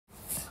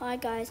Hi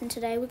guys, and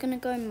today we're gonna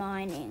go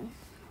mining.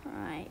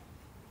 Right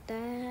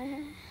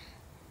there.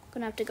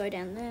 Gonna have to go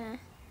down there,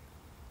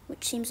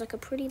 which seems like a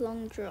pretty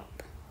long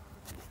drop.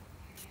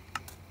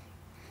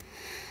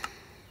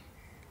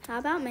 How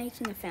about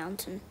making a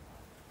fountain?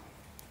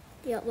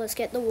 Yep, let's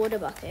get the water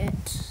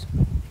bucket.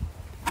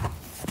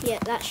 Yeah,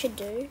 that should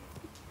do.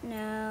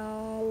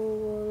 Now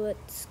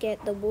let's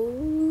get the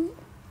wool.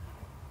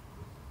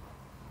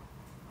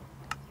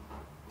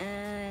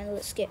 And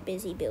let's get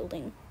busy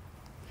building.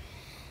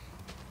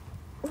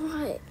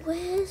 Right,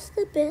 where's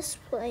the best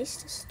place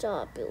to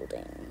start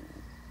building?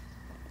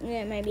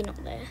 Yeah, maybe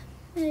not there.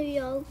 Maybe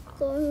I'll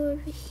go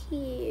over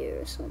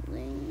here or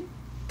something.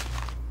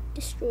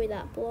 Destroy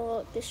that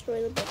block,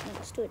 destroy the block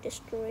next to it,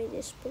 destroy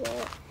this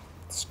block,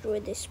 destroy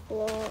this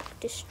block,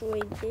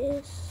 destroy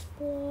this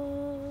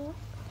block.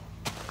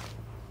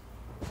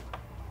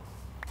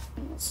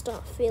 And let's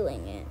start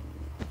filling it.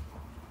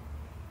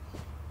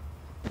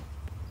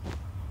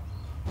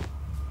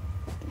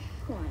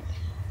 Right.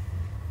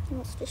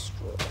 Let's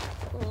destroy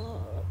that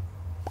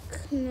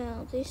block.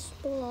 Now this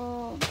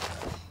block.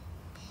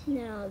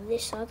 Now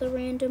this other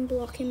random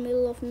block in the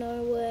middle of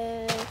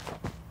nowhere.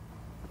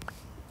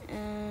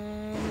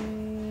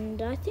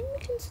 And I think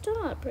we can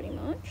start pretty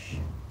much.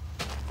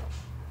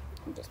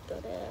 Just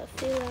gotta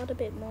fill out a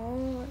bit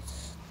more.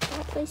 Let's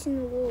start placing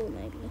the wall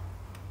maybe.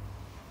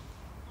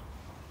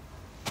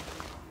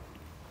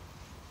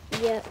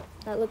 Yep,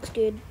 that looks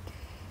good.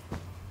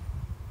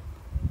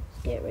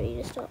 Let's get ready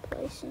to start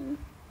placing.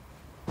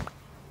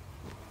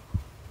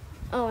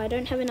 Oh, I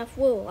don't have enough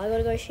wool. I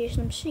gotta go shear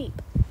some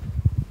sheep.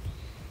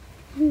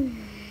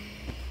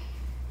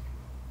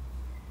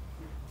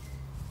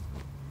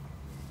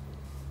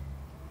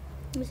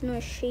 There's no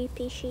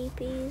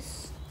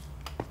sheepies.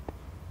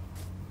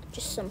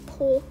 Just some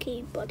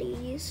porky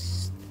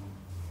buddies.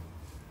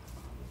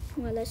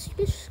 Well, let's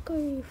just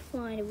go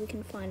find if we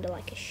can find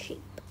like a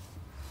sheep.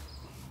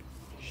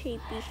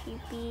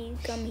 Sheepy,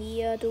 come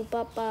here to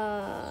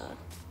Papa.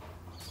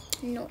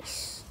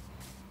 Nice.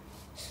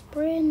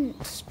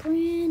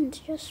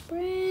 Sprint, just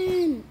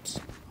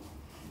sprint.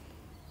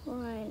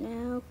 Alright,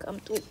 now come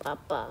to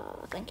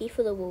Papa. Thank you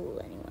for the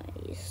wool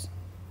anyways.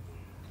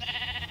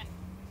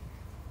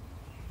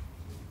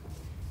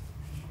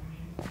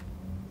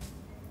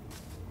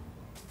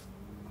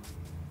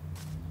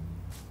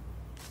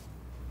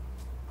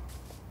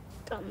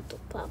 Come to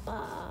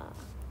Papa.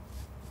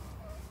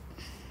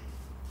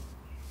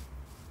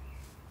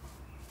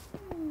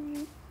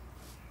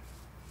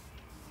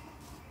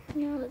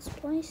 Now let's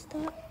place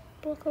that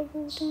block of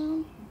wool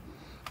down.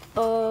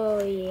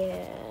 Oh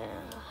yeah.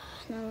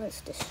 Now let's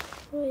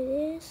destroy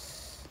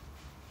this.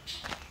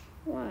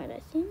 Right, I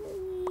think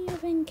we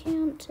have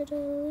encountered a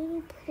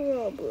little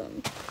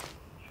problem.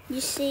 You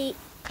see,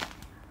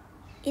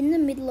 in the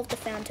middle of the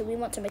fountain we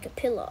want to make a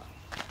pillar,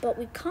 but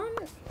we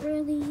can't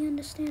really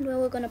understand where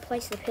we're going to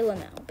place the pillar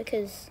now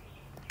because,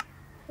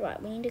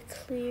 right, we need to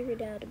clear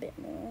it out a bit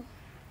more.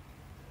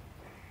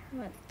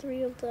 Right,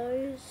 3 of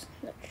those,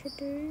 that should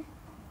do.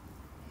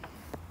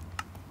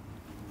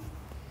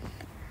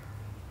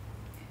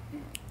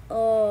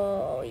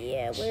 Oh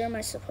yeah, where am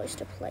I supposed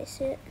to place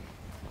it?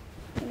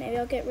 Maybe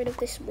I'll get rid of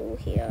this wool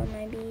here,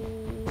 maybe,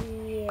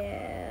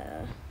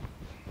 yeah.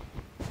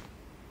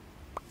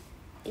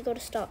 You gotta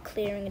start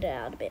clearing it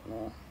out a bit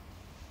more.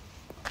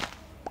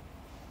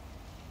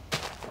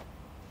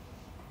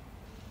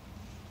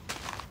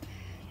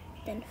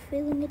 Then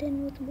filling it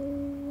in with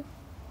wool.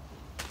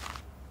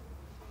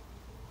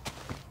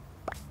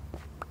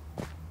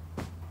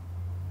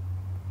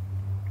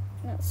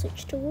 Now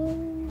switch to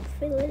wool,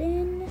 fill it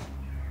in.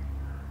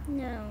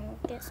 Now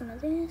get some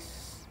of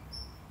this.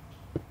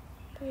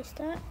 Place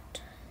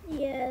that.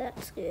 Yeah,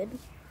 that's good.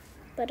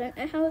 But I don't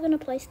know how we're going to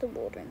place the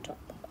water on top.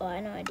 Oh, I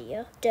have no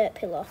idea. Dirt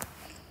pillar.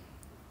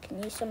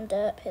 Can use some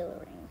dirt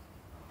pillaring.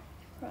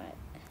 Right.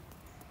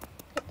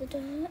 Get the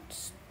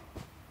dirt.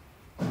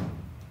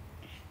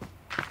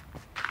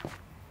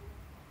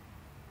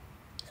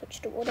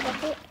 Switch to water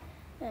bucket.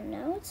 And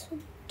now it's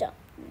done.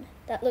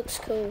 That looks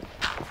cool.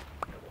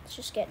 Let's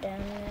just get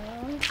down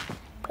now.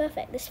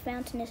 Perfect. This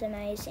fountain is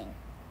amazing.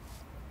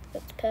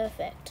 Looks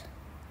perfect.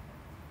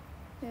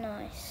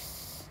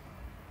 Nice.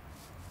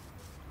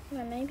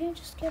 Well, maybe I'll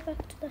just go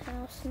back to the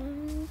house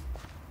now.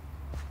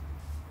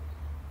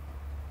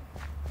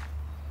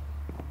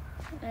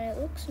 And it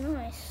looks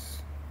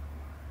nice.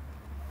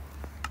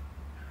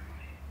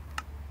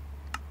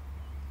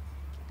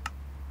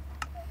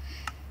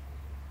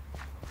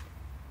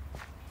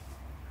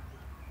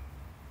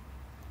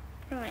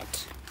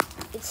 Right.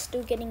 It's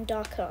still getting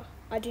darker.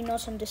 I do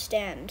not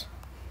understand.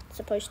 It's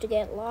supposed to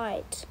get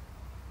light.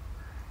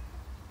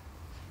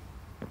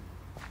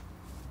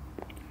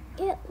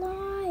 Get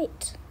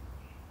light.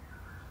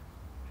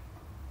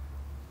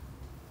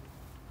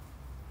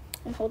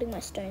 I'm holding my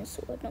stone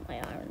sword, not my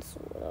iron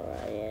sword.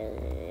 Alright.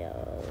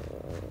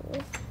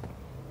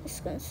 This is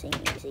gonna seem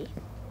easy.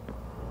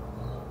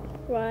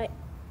 Right.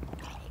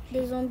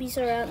 The zombies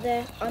are out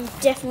there. I'm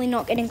definitely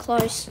not getting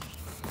close.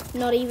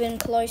 Not even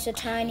close, a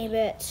tiny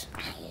bit.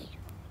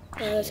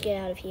 Okay, let's get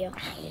out of here.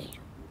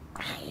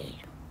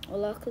 Well,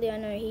 luckily I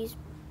know he's...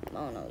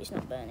 Oh no, he's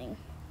not burning.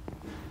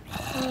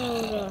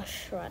 Oh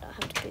gosh, right, I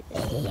have to do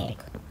this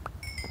block.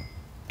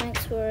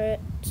 Thanks for it.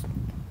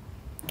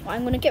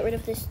 I'm gonna get rid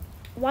of this.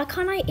 Why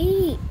can't I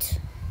eat?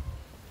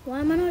 Why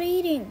am I not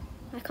eating?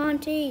 I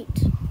can't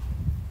eat.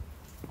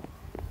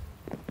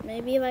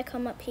 Maybe if I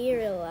come up here,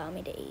 it'll allow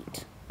me to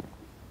eat.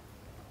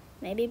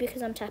 Maybe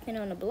because I'm tapping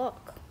on a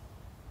block.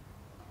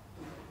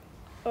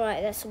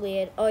 Alright, that's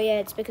weird. Oh yeah,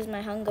 it's because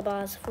my hunger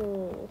bar's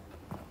full.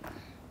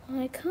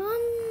 I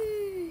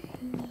can't...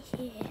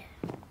 Yeah.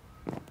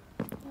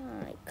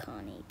 I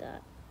can't eat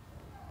that.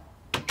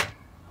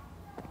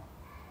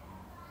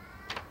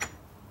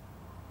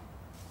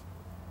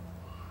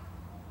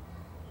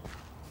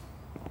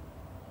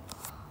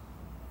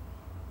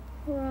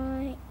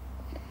 Right.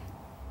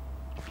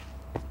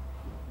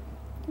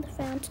 The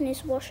fountain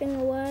is washing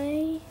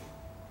away.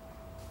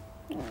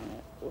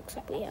 Looks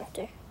like we have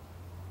to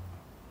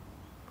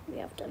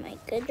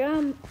make a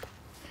jump.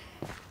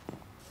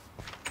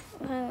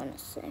 Hang on a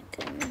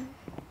second.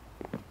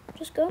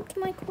 Just go up to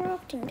my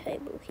crafting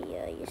table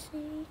here, you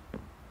see.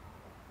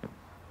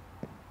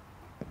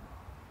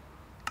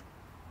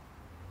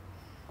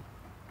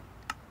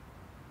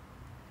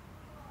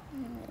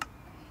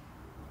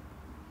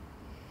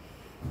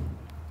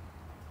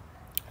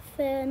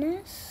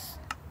 Fairness.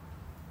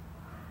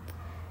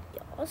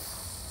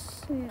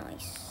 Yes,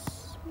 nice.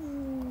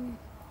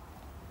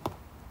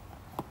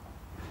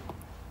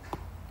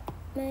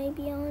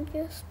 Maybe I'll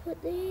just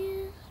put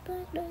these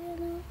back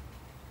together.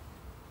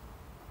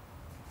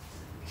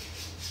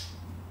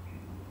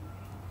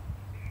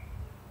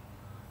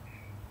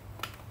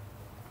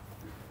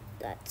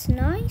 That's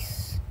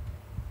nice.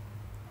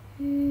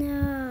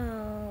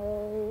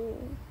 Now,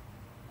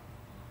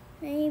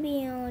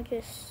 maybe I'll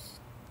just,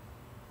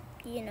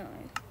 you know,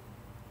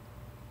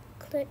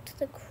 click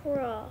the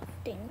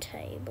crafting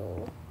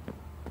table.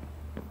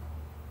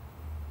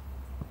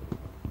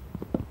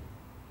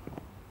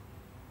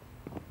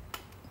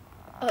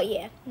 Oh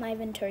yeah, my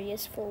inventory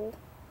is full.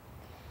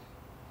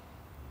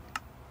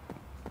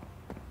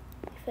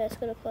 First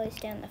gotta place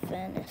down the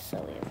furnace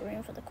so we have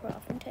room for the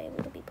crafting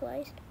table to be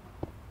placed.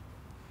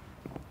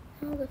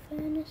 Now the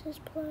furnace is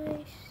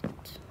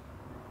placed.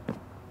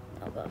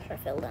 Oh gosh, I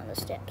fell down the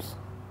steps.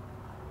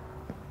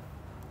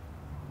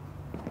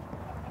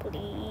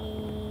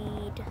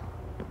 Bleed.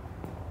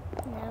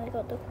 Now we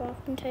got the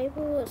crafting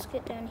table. Let's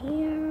get down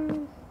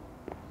here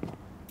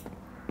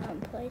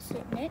and place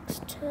it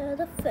next to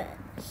the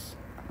furnace.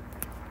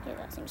 Yeah,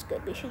 that seems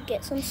good. We should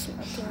get some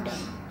smoking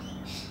done.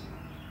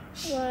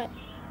 Right.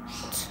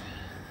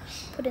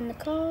 Put in the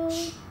coal.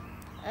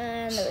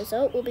 And the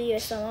result will be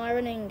some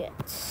iron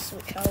ingots,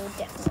 which I will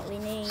definitely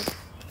need.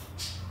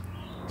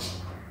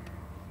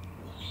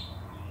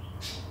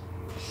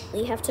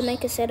 We have to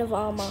make a set of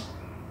armor.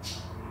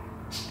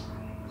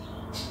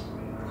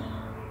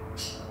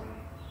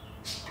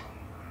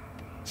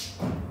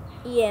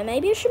 Yeah,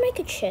 maybe I should make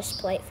a chest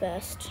plate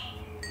first.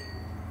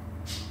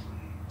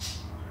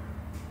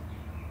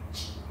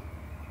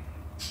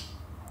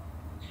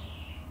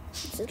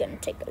 This is gonna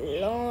take a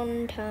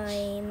long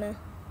time.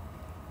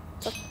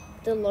 It's like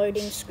the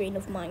loading screen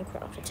of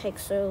Minecraft. It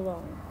takes so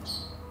long.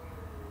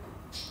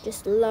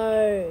 Just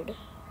load.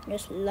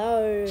 Just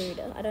load.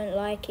 I don't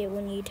like it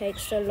when you take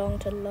so long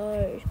to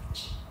load.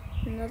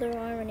 Another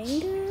iron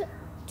ingot.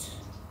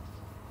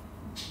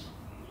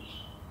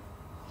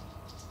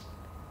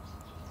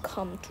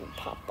 Come to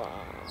Papa.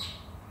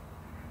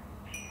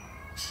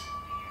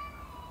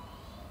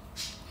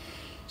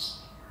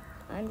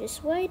 I'm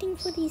just waiting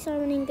for these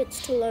iron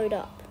ingots to load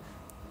up.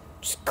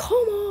 Just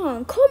come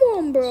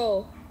on,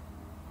 bro.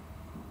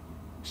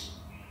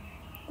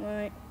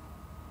 Right.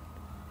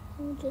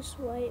 I'll just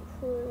wait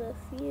for the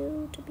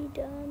few to be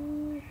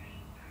done.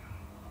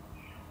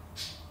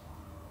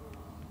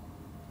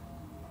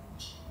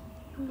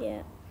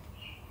 Yeah.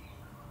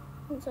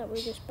 Looks like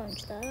we just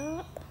bunch that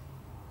up.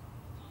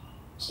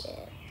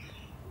 Yeah.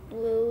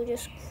 We'll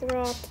just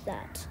craft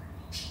that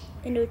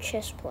into a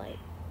chest plate.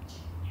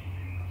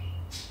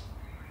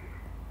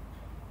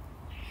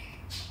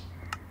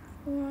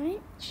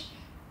 Right.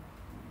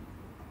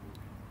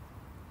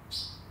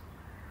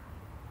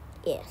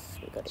 Yes,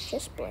 we got a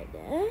chest plate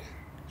there.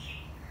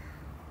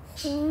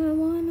 So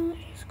why not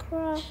just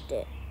craft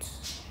it?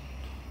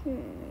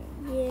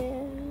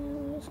 Yeah,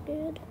 that's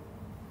good.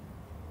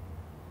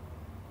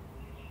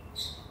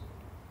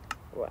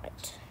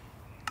 Right.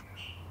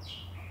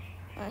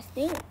 I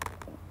think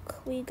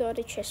we got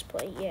a chest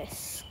plate,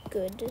 yes,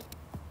 good.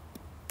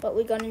 But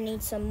we're gonna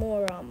need some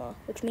more armor,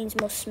 which means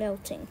more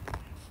smelting.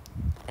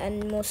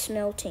 And more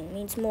smelting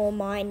means more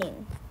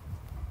mining.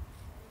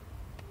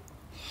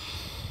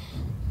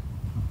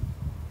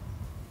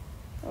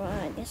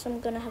 Right, I guess I'm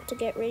gonna have to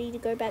get ready to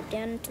go back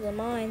down into the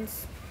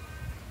mines.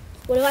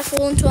 What if I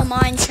fall into a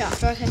mine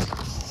shaft? Okay,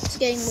 it's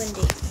getting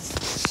windy.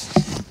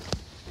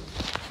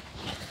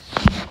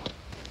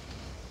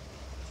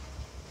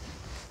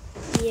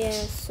 Yeah,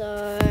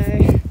 so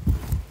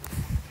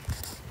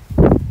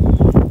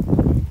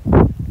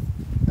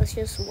let's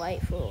let's just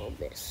wait for all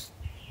this.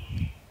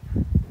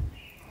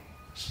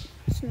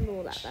 It's not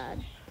all that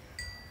bad.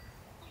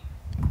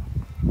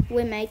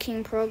 We're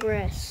making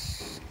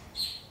progress.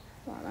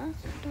 While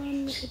that's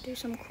done, we could do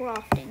some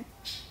crafting.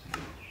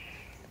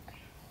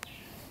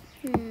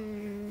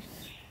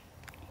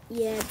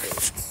 Yeah,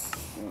 boots.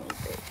 We need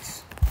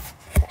boots.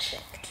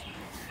 Perfect.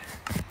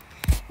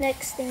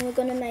 Next thing we're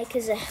gonna make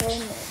is a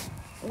helmet.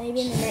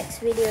 Maybe in the next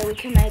video we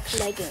can make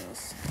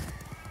leggings.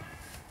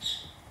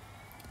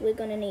 We're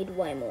gonna need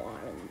way more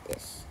iron than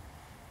this.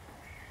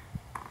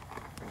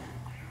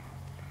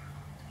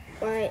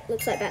 Right,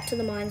 looks like back to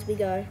the mines we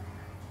go.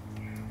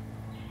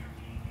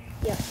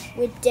 Yep,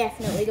 we're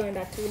definitely going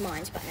back to the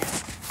mines by now.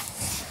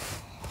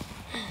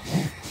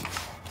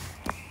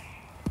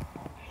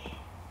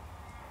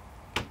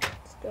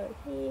 Let's go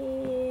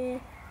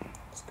here.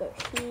 Let's go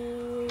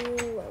here.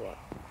 Wait, what?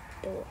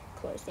 Door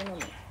closed in on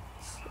me.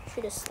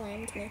 Should have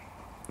slammed me.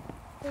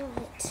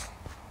 Right.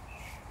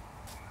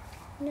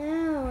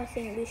 Now I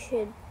think we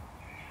should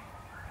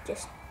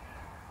just...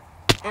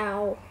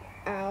 Ow.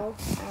 Ow.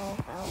 Ow. Ow.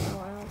 Ow.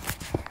 Ow.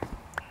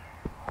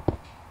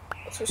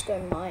 Let's just go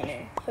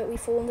mining. Hope we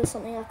fall into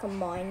something like a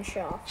mine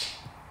shaft.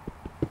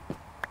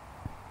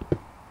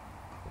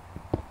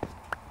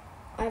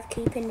 I have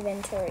keep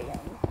inventory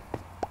on.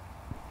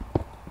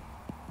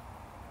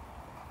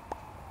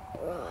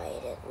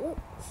 Right, it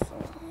looks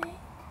like...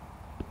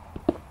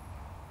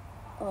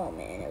 Oh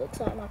man, it looks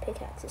like my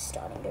pickaxe is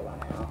starting to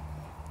run out.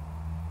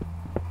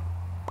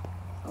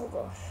 Oh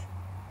gosh.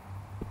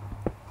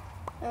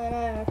 Oh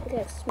no, my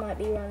pickaxe might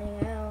be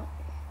running out.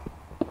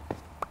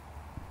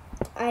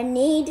 I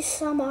need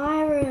some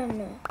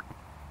iron.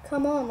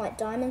 Come on, like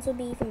diamonds would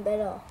be even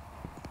better.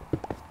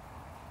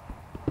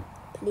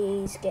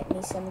 Please get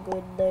me some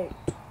good loot.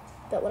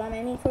 But what I'm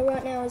aiming for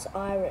right now is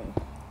iron.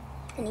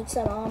 I need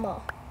some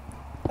armor.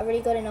 I've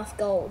already got enough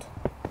gold.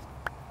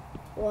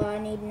 What I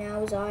need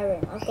now is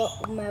iron. I've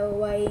got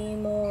way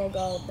more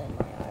gold than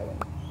my iron.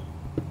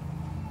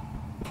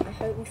 I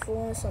hope we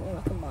fall into something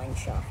like a mine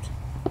shaft.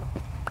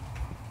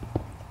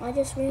 I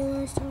just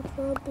realised our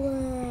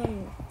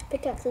problem.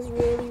 Pickaxe is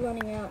really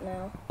running out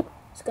now.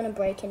 It's gonna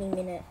break any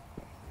minute.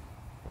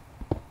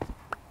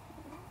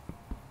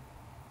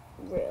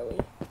 Really.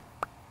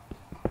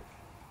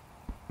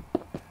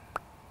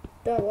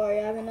 Don't worry,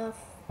 I have enough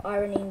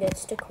iron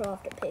ingots to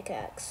craft a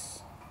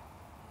pickaxe.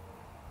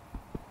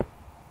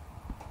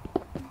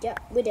 Yep,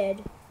 we're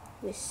dead.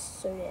 We're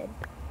so dead.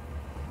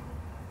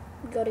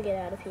 We gotta get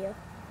out of here.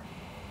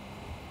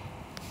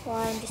 Well,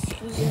 I'm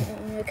just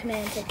using a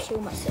command to kill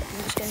myself.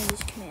 I'm just gonna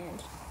use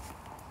command.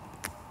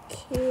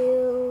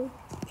 Kill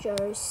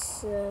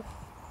Joseph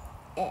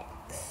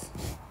X.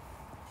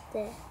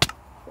 There.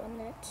 1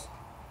 minute.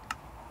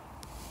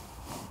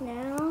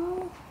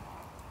 Now,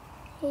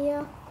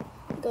 here,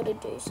 we gotta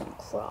do some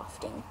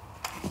crafting.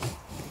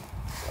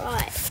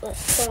 Right,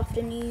 let's craft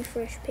a new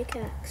fresh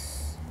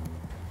pickaxe.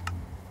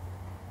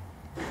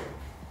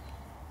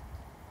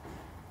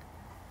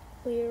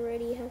 We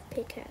already have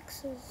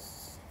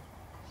pickaxes.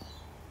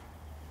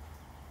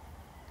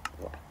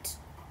 Right.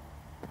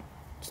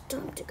 It's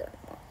time to go.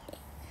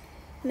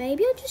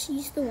 Maybe I'll just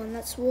use the one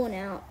that's worn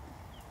out.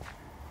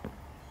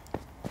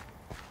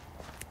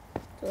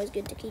 It's always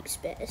good to keep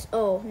spares.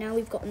 Oh, now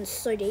we've gotten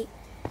so deep.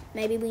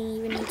 Maybe we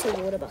even need to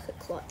water bucket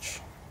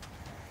clutch.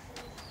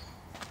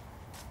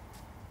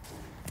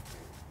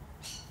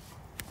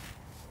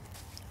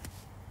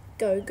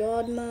 Go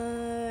God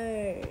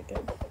mode.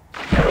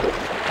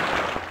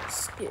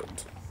 It's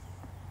good.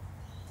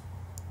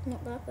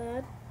 Not that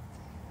bad.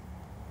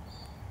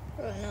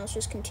 Right, now let's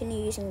just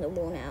continue using the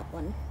worn out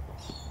one.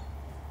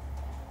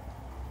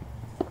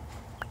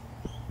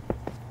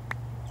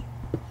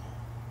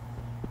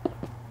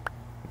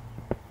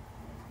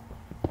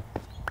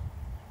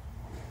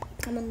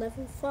 I'm on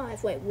level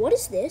 5. Wait, what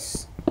is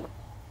this?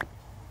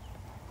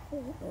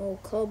 Oh,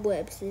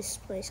 cobwebs. This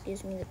place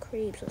gives me the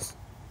creeps.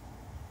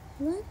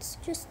 Let's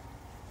just...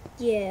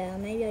 Yeah,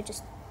 maybe I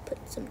just put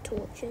some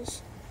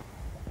torches.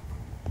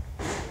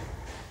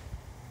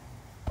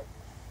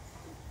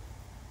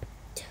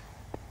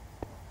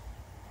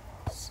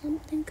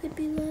 Something could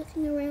be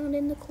lurking around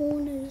in the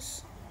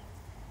corners.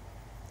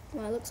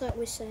 Well, it looks like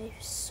we're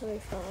safe so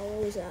far.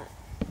 What was that?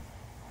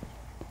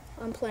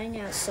 I'm playing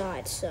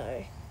outside,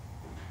 so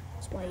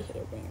that's why you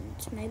hear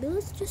wind. Maybe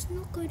let's just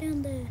not go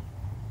down there.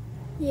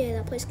 Yeah,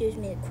 that place gives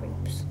me the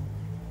creeps.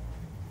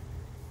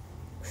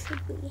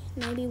 Should we?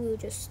 Maybe we'll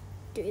just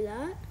do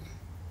that.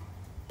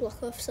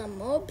 Block off some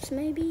mobs,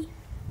 maybe?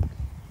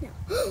 No.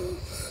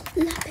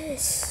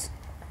 Lapis!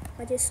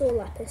 I just saw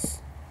lapis.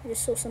 I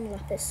just saw some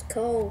lapis.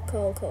 Coal.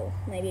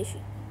 Maybe I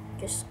should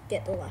just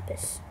get the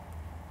lapis.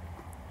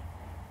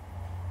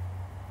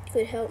 It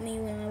could help me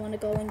when I want to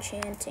go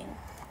enchanting.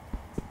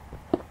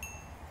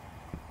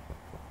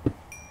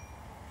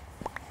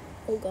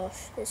 Oh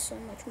gosh, there's so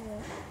much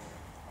more.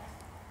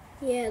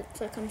 Yeah, it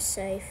looks like I'm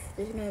safe.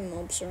 There's no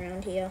mobs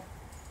around here.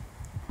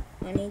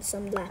 I need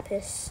some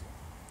lapis.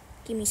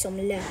 Give me some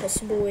lapis,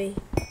 boy.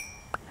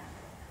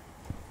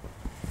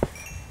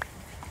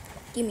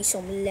 Give me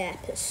some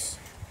lapis.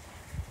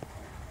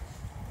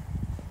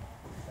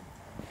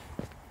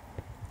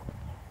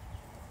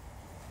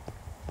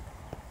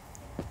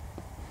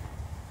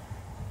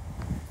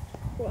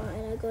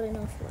 Right, I got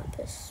enough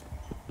lapis.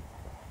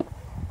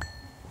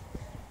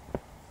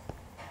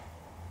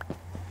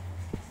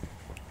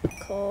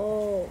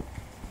 Coal.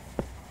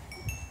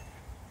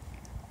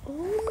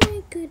 Oh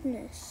my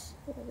goodness.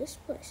 Oh, this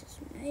place is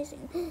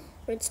amazing.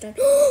 Redstone.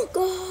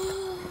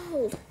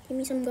 Gold! Give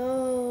me some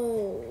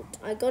gold.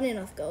 I got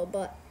enough gold,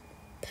 but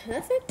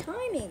perfect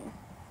timing.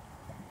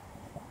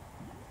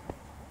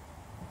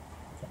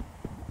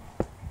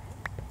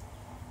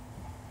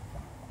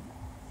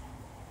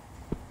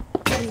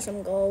 Give me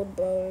some gold,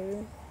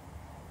 bro.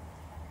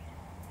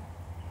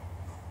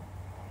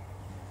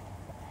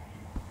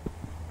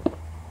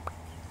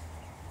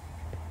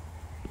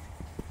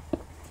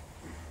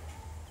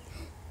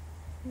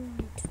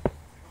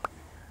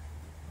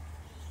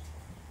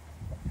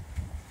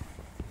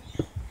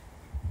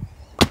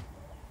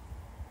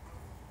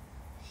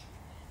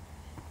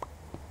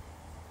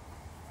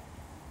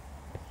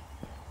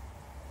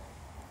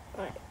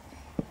 Right,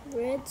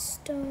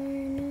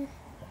 redstone.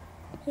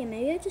 Yeah,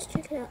 maybe I just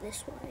check it out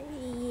this way.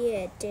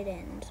 Yeah, dead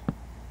end.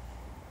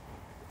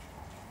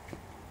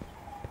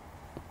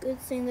 Good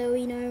thing that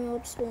we know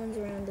mob spawns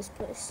around this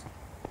place.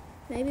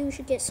 Maybe we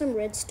should get some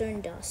redstone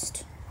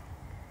dust.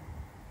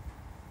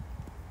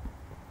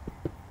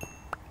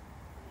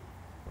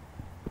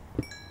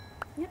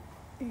 Yep,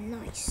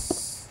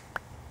 nice.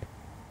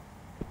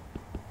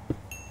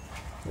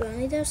 If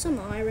only there's some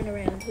iron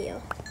around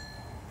here.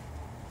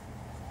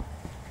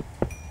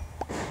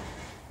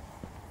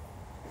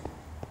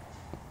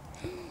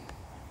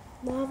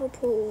 Lava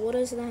pool, what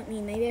does that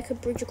mean? Maybe I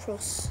could bridge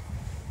across.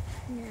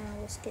 Now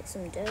let's get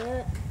some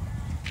dirt.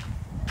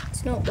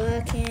 It's not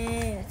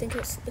working. I think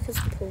it's because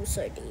the pool's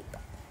so deep.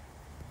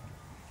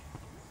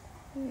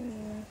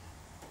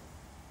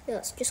 Yeah,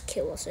 let's just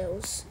kill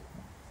ourselves.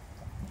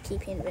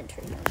 Keep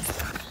inventory.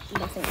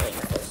 Nothing really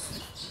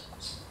matters.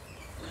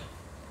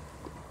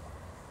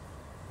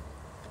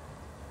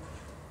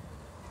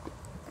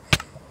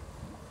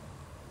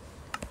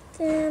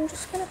 Then I'm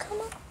just gonna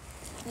come up.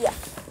 Yeah.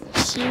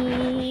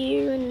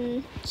 Here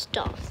and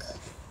stock.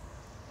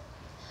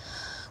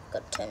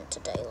 Got to turn it to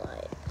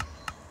daylight.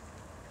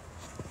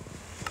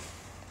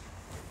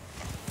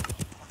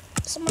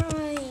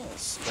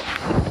 Sunrise.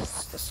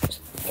 Let's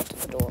just get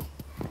to the door.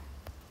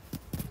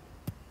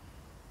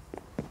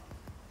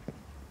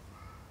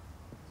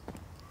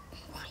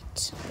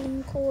 Right,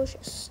 being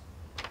cautious.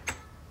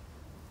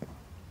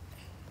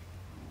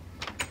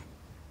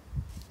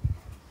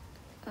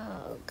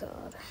 Oh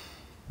god.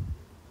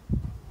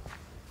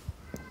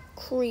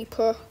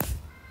 Creeper.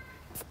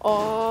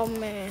 Oh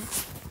man.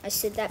 I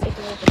said that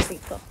because of the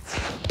creeper.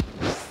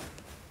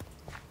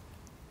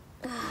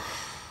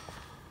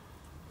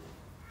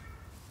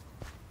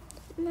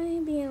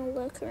 Maybe I'll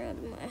look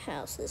around my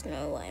house. There's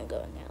no way I'm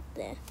going out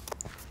there.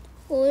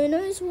 Well, who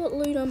knows what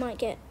loot I might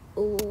get.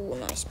 Ooh,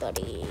 nice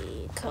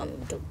buddy.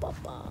 Come to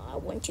Papa. I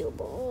want your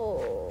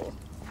ball.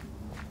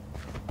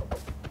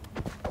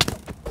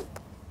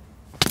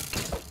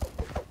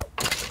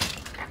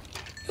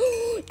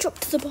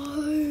 Dropped the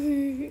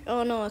bow.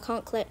 Oh no, I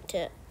can't collect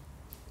it.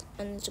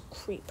 And there's a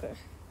creeper.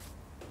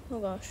 Oh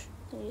gosh,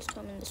 he's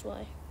coming this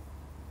way.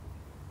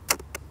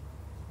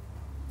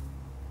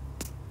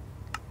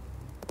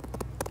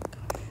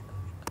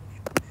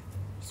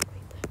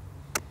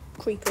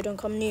 Creeper, don't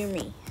come near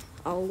me.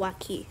 I'll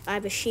whack you. I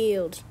have a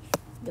shield.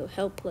 You're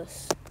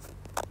helpless.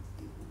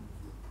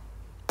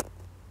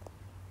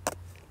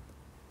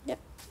 Yep.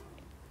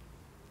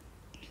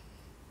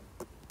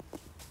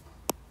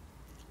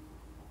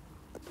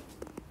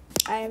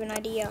 I have an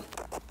idea.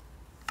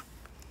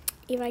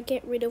 If I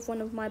get rid of one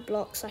of my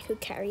blocks, I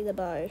could carry the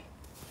bow.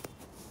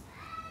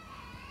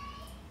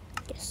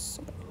 Yes,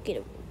 I'm gonna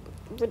get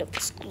rid of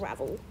this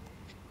gravel.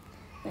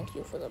 Thank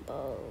you for the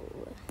bow.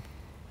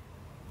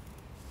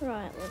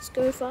 Right, let's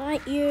go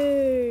fight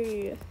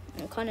you.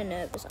 I'm kind of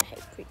nervous. I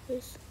hate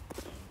creepers.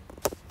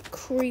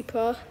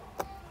 Creeper.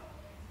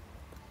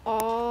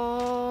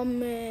 Oh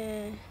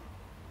man.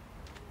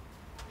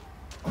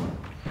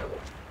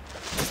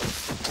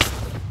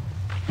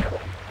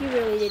 You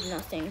really did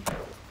nothing.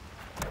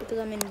 Because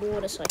I'm in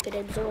water, so I could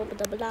absorb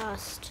the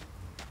blast.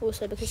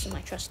 Also because of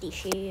my trusty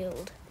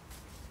shield.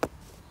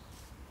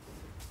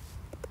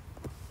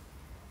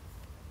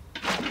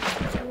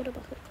 Water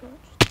bucket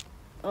clutch.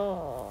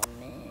 Oh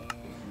man.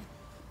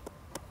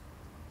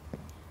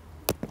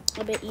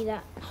 I bet you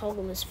that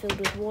hole is filled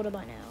with water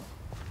by now.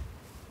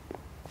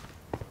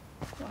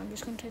 Well, I'm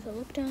just gonna take a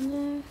look down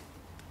there.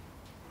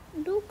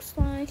 Looks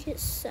like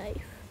it's safe.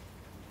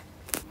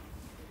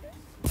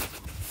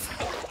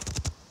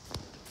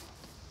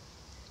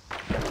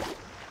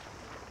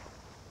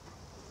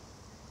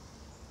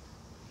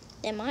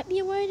 There might be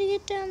a way to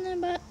get down there,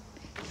 but...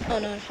 Oh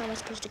no, how am I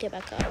supposed to get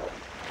back up?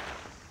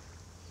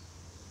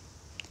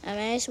 I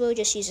may as well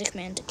just use a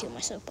command to kill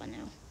myself by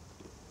now.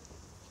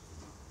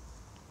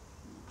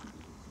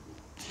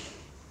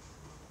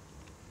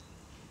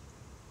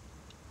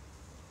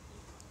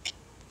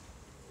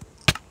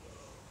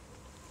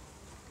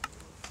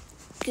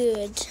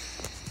 good.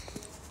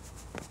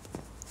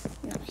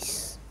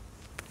 Nice.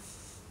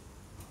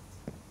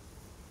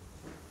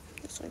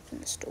 Let's open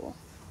this door.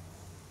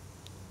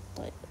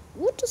 Like,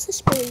 what does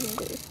this boy even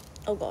do?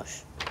 Oh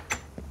gosh.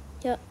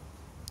 Yep,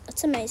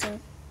 that's amazing.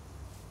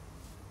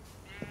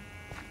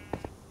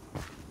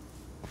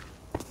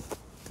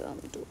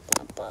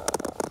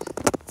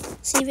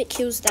 See if it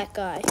kills that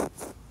guy.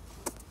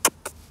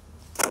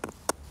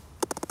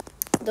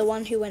 The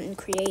one who went in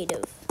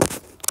creative.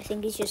 I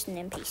think he's just an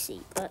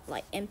NPC, but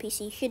like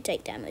NPC should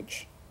take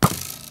damage.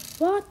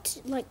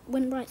 What? Like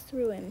went right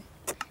through him.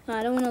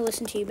 I don't want to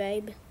listen to you,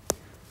 babe.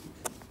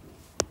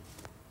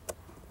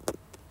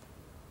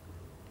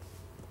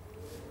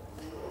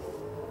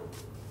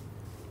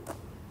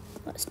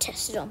 Let's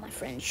test it on my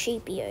friend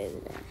Sheepy over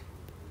there.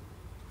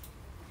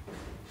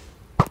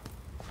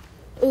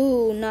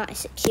 Ooh,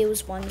 nice. It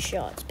kills one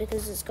shot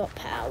because it's got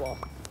power.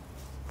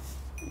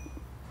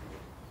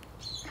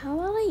 How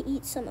will I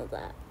eat some of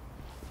that?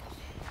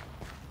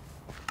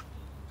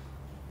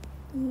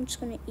 I'm just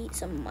gonna eat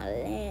some of my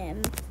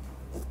lamb.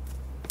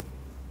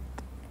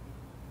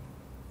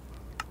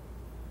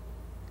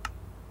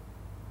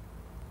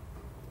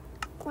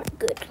 Quite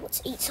good.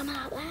 Let's eat some of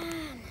that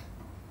lamb.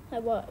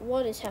 Like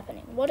what is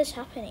happening? What is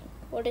happening?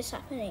 What is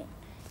happening?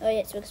 Oh yeah,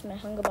 it's because my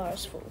hunger bar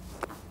is full.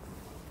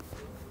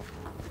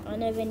 I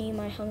never knew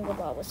my hunger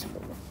bar was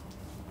full.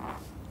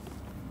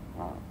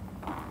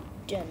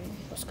 Done.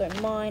 Let's go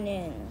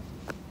mining.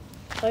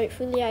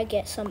 Hopefully I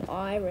get some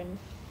iron.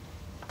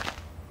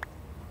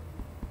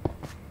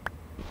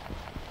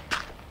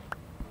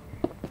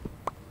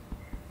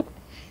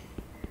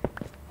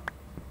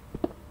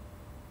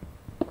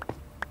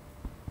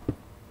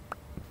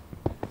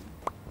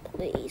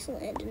 Please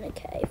land in a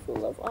cave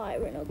full of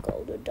iron or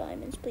gold or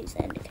diamonds. Please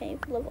land in a cave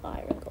full of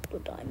iron, gold or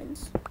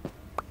diamonds.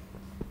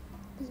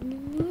 There's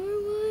no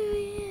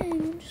way I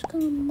am. I'm just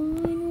gonna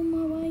mine on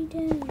my way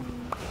down.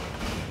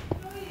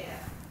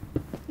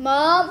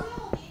 Mom?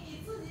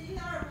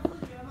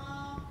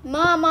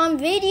 Mom, I'm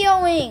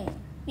videoing.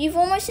 You've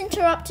almost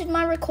interrupted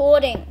my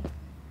recording.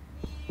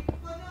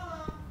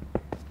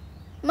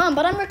 Mom,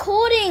 but I'm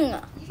recording.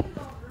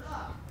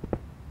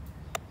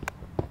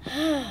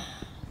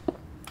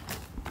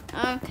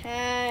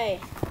 Okay.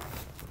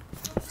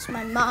 It's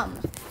my mum.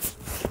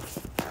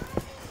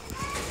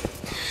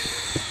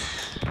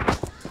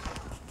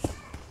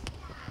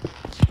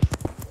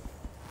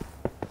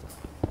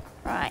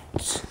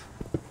 Right.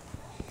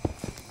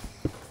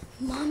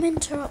 Mum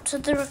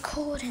interrupted the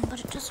recording, but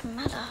it doesn't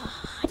matter.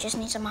 I just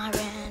need some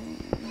iron.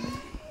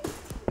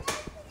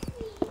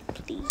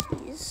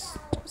 Please.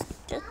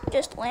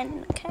 Just land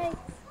in a cave.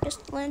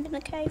 Just land in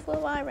a cave full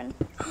of iron.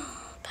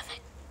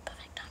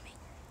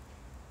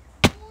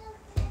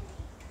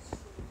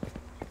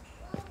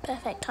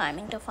 Perfect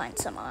timing to find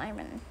some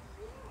iron.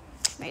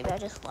 Maybe I'll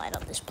just light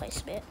up this place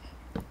a bit.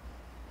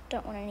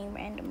 Don't want any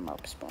random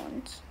mob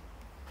spawns.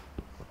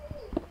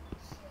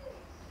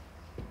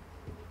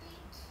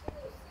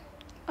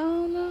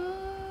 Oh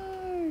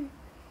no!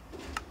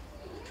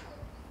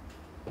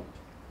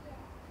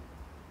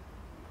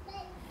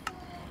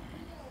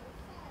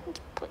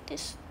 Let's put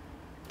this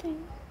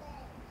thing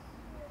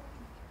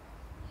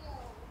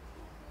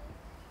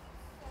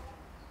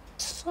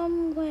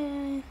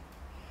somewhere.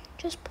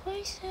 Just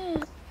place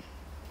it.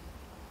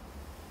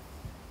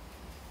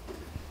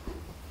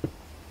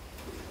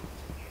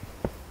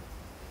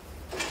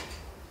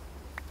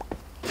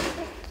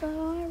 Get the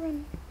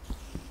iron.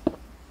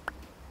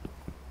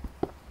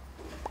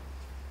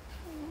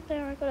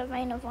 There, I got a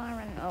vein of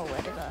iron. Oh,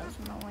 where did those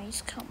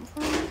noise come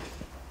from?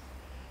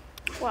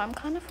 Well, I'm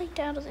kind of freaked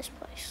out of this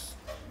place.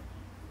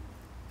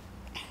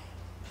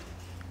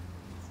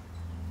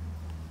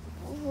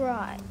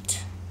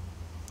 Right.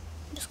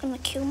 I'm just gonna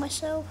kill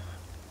myself.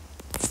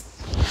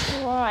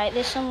 Right,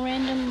 there's some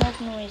random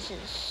mob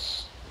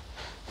noises.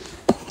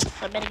 So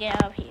I better get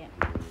out of here.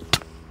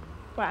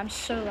 Right, I'm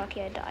so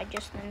lucky I died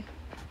just then.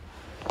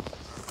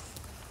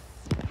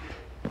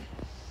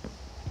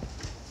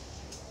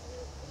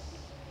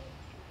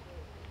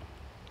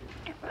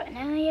 Right,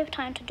 now you have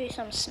time to do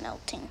some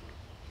smelting.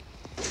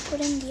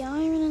 Put in the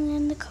iron and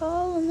then the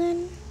coal, and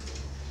then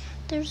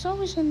there's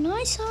always a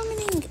nice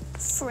harmoning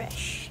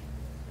fresh.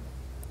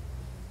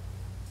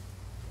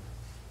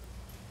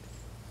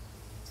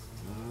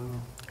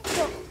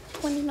 Got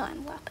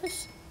 29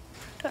 lapis.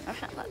 Don't know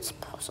how that's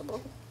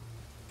possible.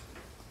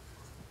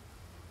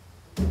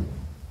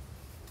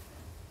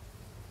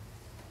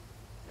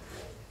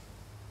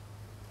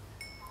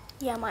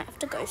 Yeah, I might have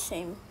to go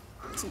soon,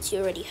 since you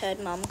already heard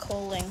Mum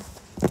calling.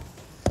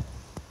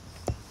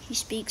 She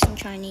speaks in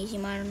Chinese, you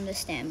might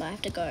understand, but I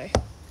have to go.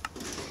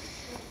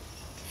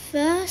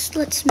 First,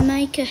 let's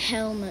make a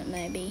helmet,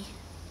 maybe.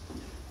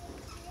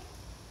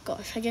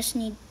 Gosh, I just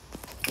need...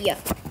 Yeah,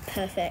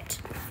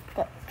 perfect.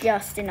 Got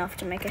just enough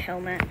to make a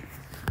helmet.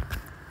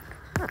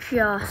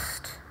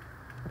 Just.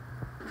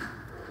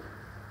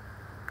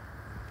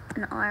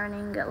 An iron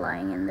ingot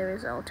lying in the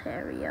result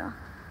area.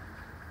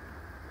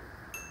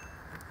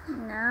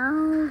 Now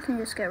we can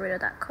just get rid of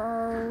that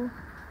coal.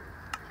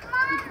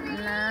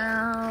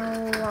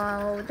 Now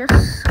I'll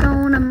just go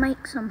on and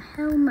make some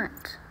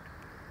helmet.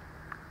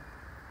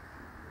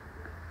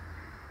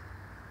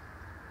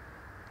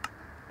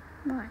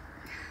 Right.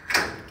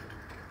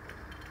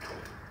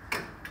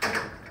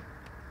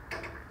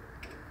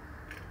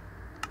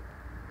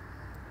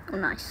 Oh,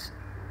 nice.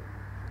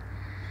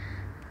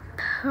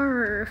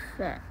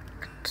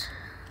 Perfect.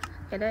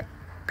 Get it?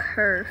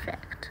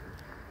 Perfect.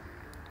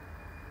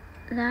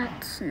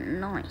 That's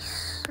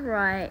nice.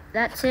 Right,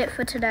 that's it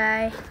for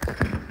today.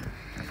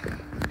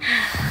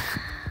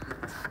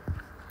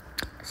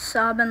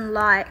 Sub and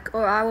like,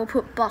 or I will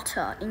put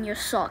butter in your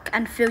sock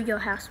and fill your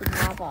house with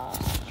lava.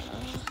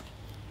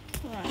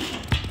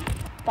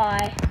 Right.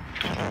 Bye.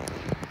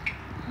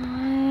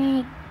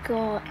 I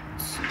got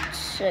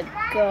to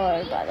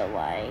go, by the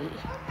way.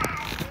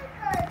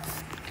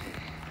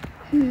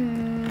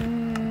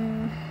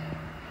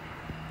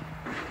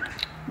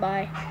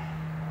 Bye.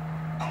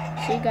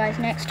 See you guys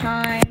next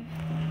time.